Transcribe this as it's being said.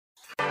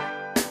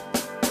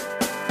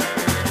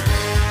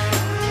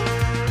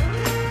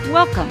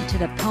Welcome to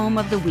the Poem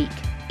of the Week.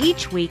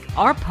 Each week,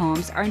 our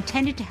poems are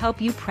intended to help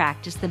you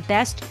practice the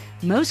best,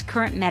 most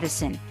current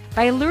medicine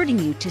by alerting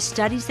you to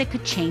studies that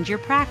could change your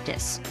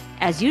practice.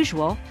 As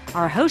usual,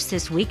 our host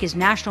this week is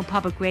National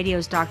Public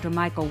Radio's Dr.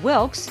 Michael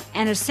Wilkes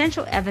and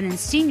Essential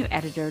Evidence Senior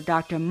Editor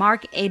Dr.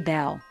 Mark A.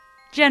 Bell.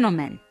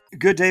 Gentlemen.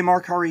 Good day,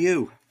 Mark. How are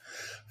you?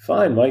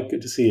 Fine, Mike.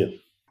 Good to see you.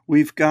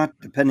 We've got,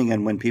 depending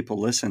on when people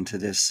listen to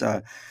this,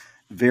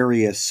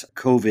 various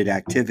COVID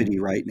activity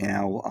right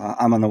now.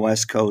 I'm on the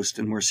West Coast,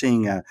 and we're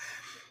seeing a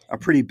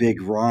pretty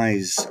big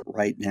rise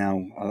right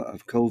now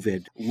of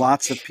COVID.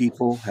 Lots of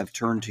people have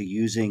turned to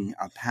using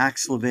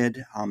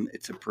Paxlovid.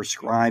 It's a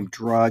prescribed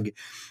drug.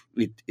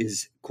 It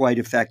is quite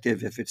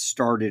effective if it's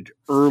started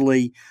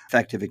early,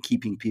 effective at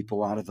keeping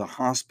people out of the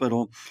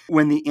hospital.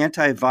 When the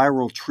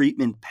antiviral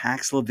treatment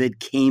Paxlovid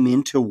came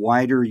into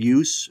wider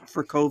use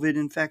for COVID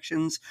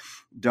infections,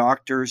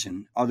 doctors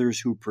and others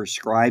who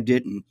prescribed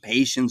it and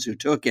patients who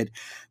took it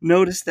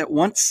noticed that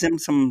once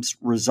symptoms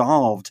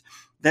resolved,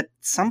 that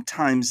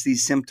sometimes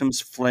these symptoms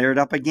flared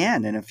up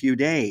again in a few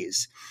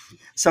days.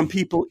 Some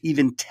people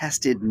even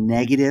tested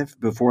negative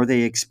before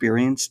they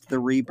experienced the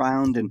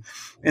rebound, and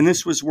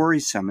this was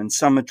worrisome, and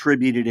some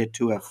attributed it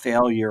to a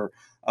failure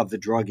of the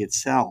drug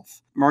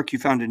itself. Mark, you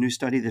found a new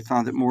study that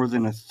found that more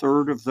than a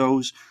third of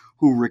those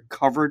who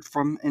recovered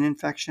from an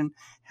infection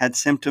had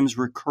symptoms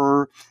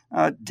recur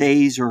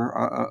days or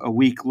a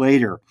week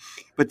later.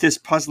 But this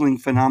puzzling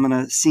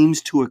phenomena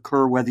seems to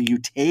occur whether you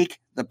take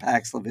the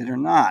Paxlovid or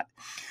not.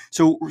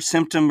 So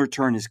symptom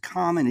return is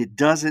common. It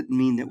doesn't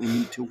mean that we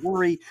need to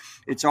worry.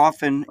 It's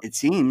often, it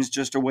seems,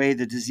 just a way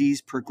the disease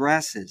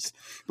progresses.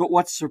 But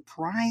what's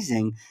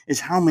surprising is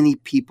how many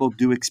people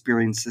do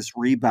experience this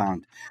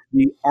rebound.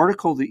 The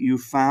article that you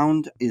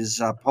found is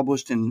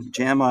published in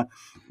JAMA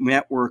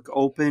Network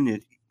Open.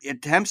 It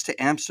attempts to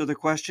answer the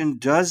question,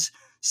 does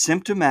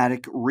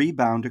symptomatic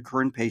rebound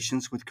occur in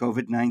patients with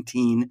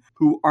COVID-19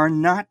 who are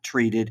not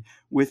treated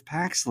with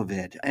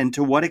Paxlovid? And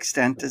to what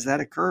extent does that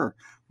occur?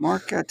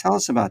 Mark, tell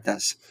us about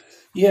this.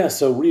 Yeah,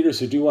 so readers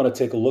who do want to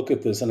take a look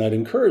at this, and I'd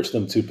encourage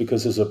them to,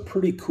 because there's a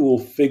pretty cool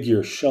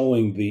figure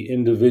showing the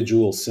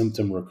individual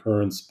symptom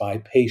recurrence by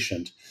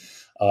patient.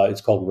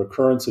 It's called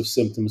Recurrence of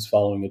Symptoms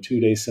Following a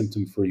 2-Day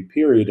Symptom-Free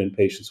Period in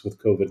Patients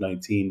with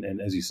COVID-19, and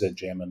as you said,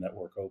 JAMA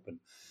Network Open.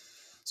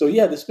 So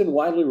yeah, this has been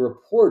widely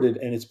reported,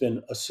 and it's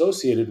been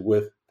associated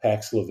with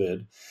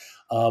Paxlovid.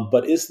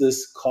 But is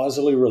this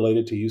causally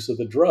related to use of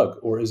the drug,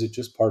 or is it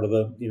just part of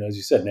the, as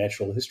you said,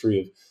 natural history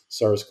of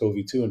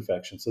SARS-CoV-2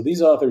 infection? So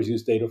these authors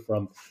use data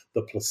from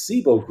the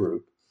placebo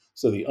group,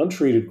 so the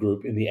untreated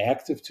group in the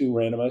ACTIV-2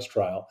 randomized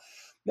trial.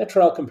 That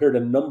trial compared a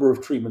number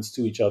of treatments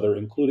to each other,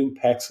 including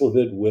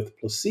Paxlovid with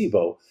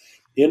placebo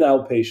in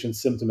outpatients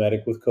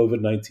symptomatic with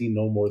COVID-19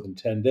 no more than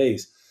 10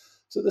 days.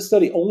 So the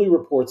study only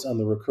reports on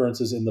the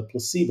recurrences in the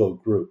placebo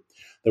group.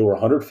 There were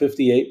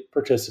 158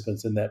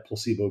 participants in that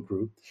placebo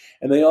group,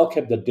 and they all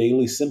kept a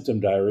daily symptom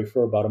diary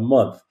for about a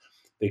month.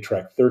 They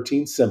tracked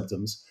 13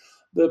 symptoms.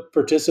 The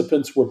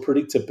participants were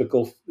pretty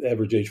typical,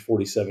 average age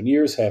 47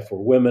 years, half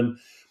were women,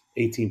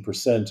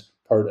 18%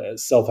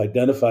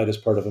 self-identified as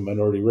part of a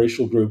minority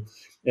racial group,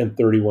 and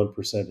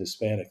 31%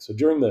 Hispanic. So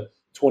during the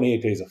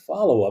 28 days of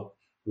follow-up,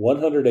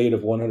 108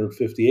 of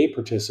 158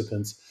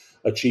 participants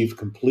achieved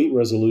complete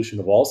resolution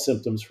of all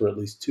symptoms for at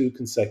least 2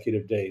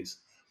 consecutive days.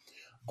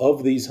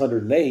 Of these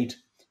 108,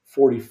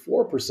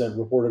 44%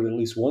 reported at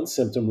least one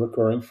symptom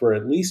recurring for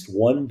at least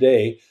 1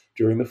 day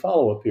during the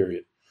follow-up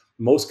period.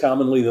 Most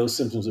commonly, those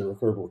symptoms that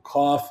recurred were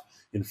cough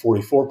in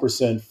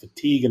 44%,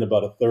 fatigue in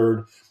about a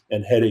third,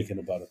 and headache in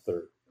about a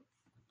third.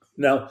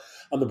 Now,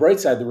 on the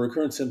bright side, the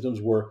recurrent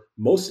symptoms were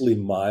mostly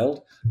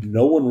mild.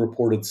 No one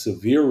reported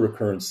severe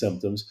recurrent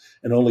symptoms,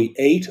 and only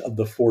 8 of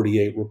the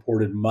 48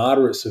 reported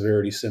moderate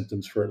severity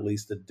symptoms for at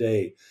least a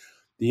day.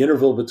 The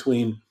interval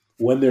between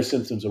when their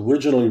symptoms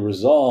originally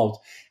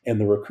resolved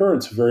and the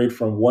recurrence varied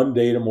from 1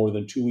 day to more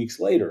than 2 weeks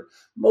later.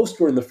 Most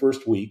were in the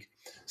first week.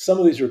 Some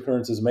of these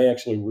recurrences may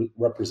actually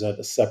represent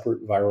a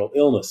separate viral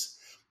illness.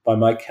 By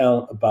my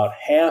count, about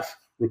half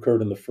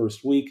recurred in the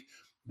first week.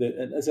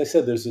 And as I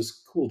said, there's this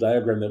cool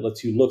diagram that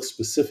lets you look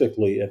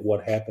specifically at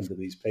what happened to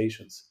these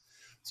patients.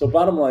 So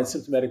bottom line,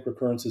 symptomatic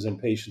recurrences in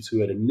patients who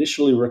had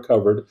initially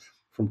recovered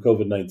from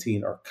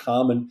COVID-19 are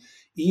common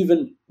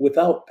even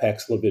without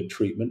Paxlovid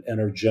treatment and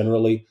are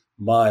generally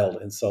mild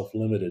and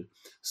self-limited.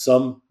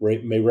 Some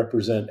may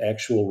represent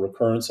actual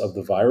recurrence of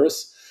the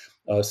virus.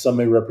 Some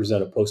may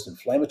represent a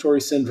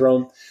post-inflammatory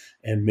syndrome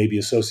and may be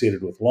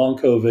associated with long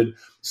COVID.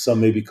 Some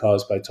may be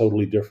caused by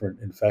totally different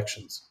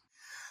infections.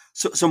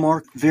 So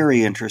Mark,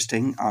 very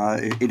interesting.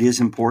 It is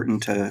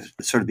important to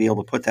sort of be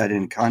able to put that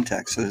in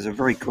context. So there's a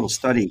very cool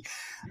study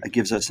that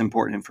gives us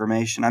important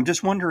information. I'm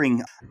just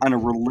wondering, on a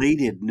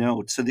related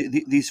note, so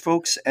these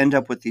folks end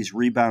up with these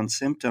rebound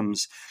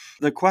symptoms.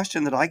 The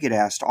question that I get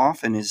asked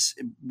often is,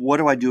 what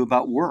do I do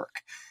about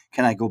work?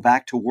 Can I go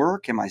back to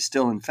work? Am I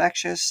still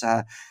infectious?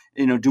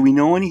 Do we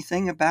know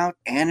anything about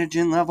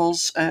antigen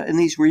levels in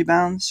these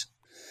rebounds?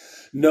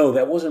 No,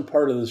 that wasn't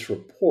part of this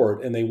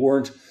report, and they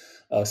weren't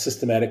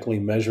systematically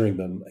measuring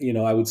them.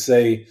 I would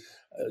say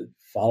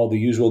follow the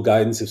usual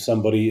guidance. If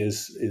somebody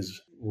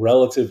is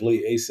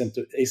relatively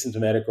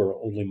asymptomatic or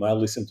only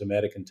mildly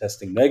symptomatic and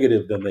testing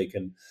negative, then they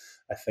can,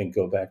 I think,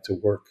 go back to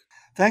work.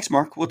 Thanks,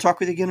 Mark. We'll talk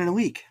with you again in a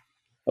week.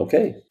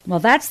 Okay. Well,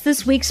 that's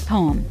this week's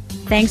poem.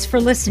 Thanks for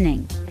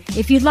listening.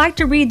 If you'd like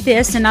to read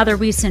this and other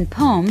recent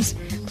poems,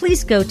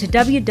 please go to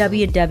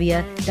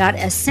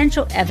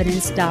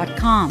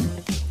www.essentialevidence.com.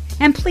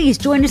 And please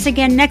join us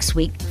again next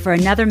week for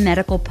another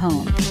medical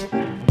poem.